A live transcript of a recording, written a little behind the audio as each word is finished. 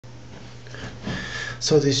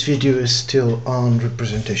So this video is still on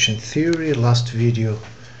representation theory. Last video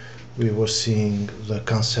we were seeing the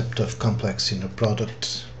concept of complex inner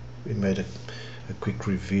products. We made a quick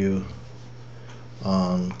review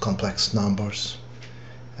on complex numbers,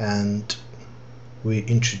 and we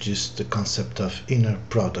introduced the concept of inner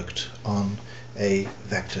product on a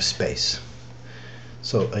vector space.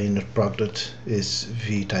 So an inner product is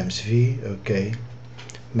V times V, okay,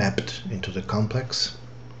 mapped into the complex,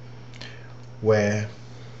 where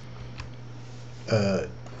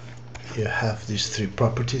you have these three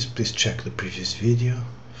properties. Please check the previous video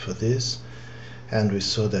for this. And we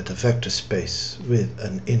saw that a vector space with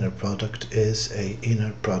an inner product is an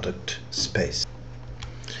inner product space.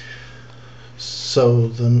 So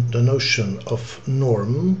the notion of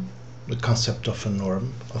norm, the concept of a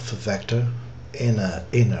norm of a vector in an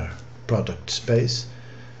inner product space,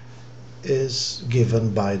 is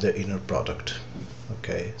given by the inner product.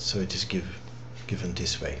 Okay, so it is given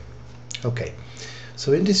this way. Okay,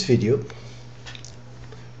 so in this video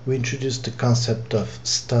we introduced the concept of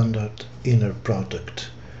standard inner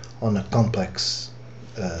product on a complex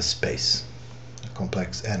space, a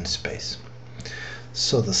complex n space.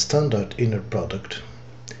 So the standard inner product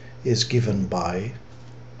is given by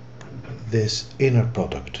this inner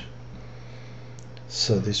product.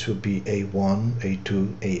 So this will be A1,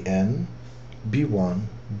 A2, AN, B1,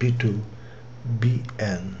 B2,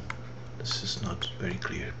 Bn. This is not very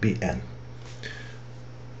clear. Bn.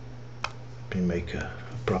 Let me make a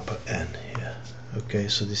proper n here. Okay,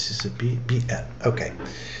 so this is a Bn. Okay,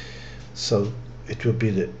 so it will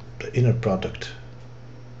be the inner product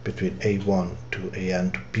between A1 to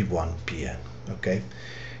AN to B1, Bn. Okay,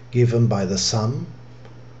 given by the sum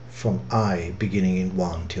from I beginning in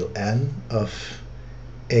 1 till n of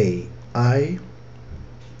AI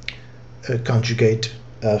conjugate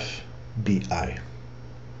of Bi.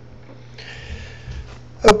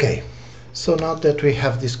 Okay, so now that we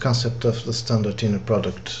have this concept of the standard inner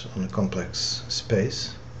product on a complex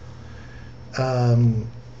space,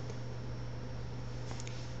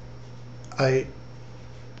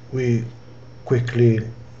 we quickly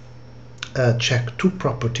check two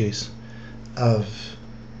properties of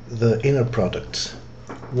the inner products.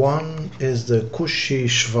 One is the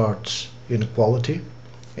Cauchy-Schwarz inequality.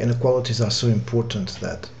 Inequalities are so important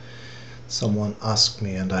that someone asked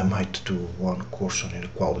me, and I might do one course on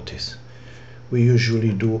inequalities. We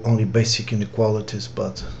usually do only basic inequalities,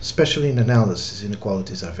 but especially in analysis,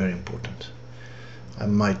 inequalities are very important. I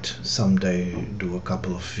might someday do a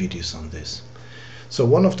couple of videos on this. So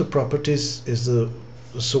one of the properties is the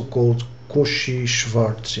so-called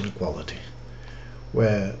Cauchy-Schwarz inequality,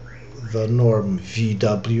 where the norm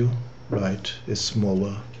VW, right, is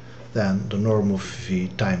smaller than the norm of V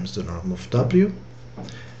times the norm of W,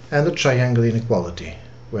 and the triangle inequality,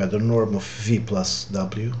 where the norm of V plus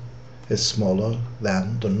W is smaller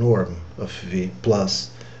than the norm of V plus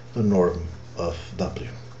the norm of W.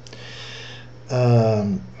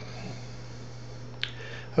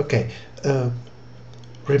 Okay,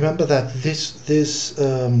 remember that these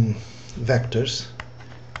vectors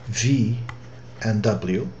V and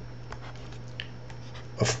W,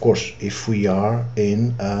 of course, if we are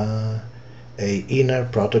in a inner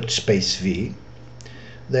product space V,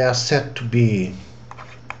 they are said to be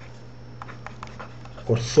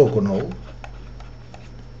orthogonal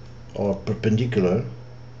or perpendicular.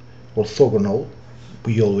 Orthogonal,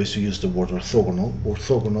 we always use the word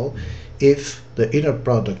orthogonal if the inner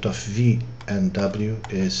product of V and W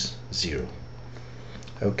is 0.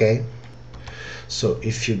 Okay, so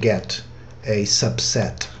if you get a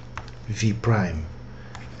subset V prime,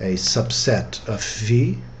 a subset of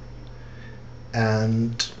V,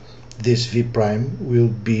 and this V prime will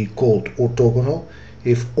be called orthogonal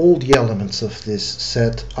if all the elements of this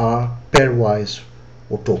set are pairwise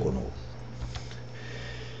orthogonal.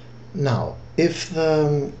 Now, if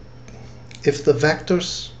the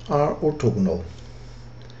vectors are orthogonal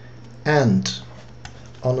and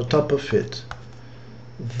on the top of it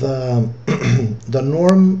the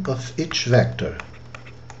norm of each vector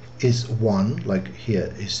is 1, like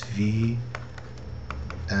here is V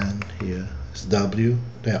and here is W,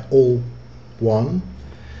 they are all 1,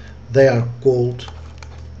 they are called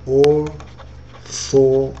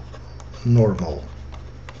orthonormal.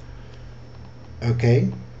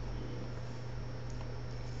 Okay,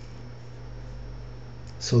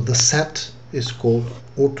 so the set is called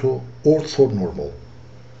orthonormal.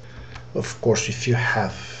 Of course, if you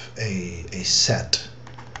have a set,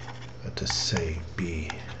 let us say be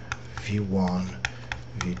V1,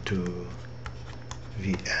 V2,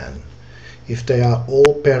 Vn, if they are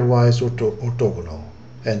all pairwise orthogonal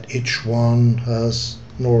and each one has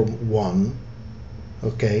norm 1,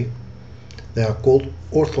 Okay, they are called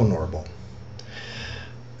orthonormal.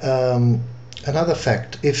 Another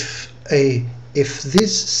fact: if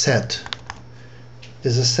this set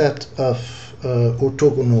is a set of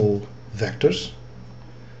orthogonal vectors,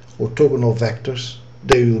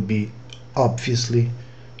 they will be obviously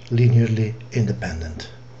linearly independent.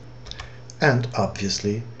 And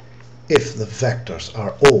obviously, if the vectors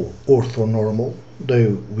are all orthonormal, they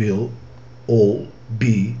will all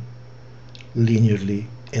be linearly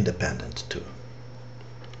independent too.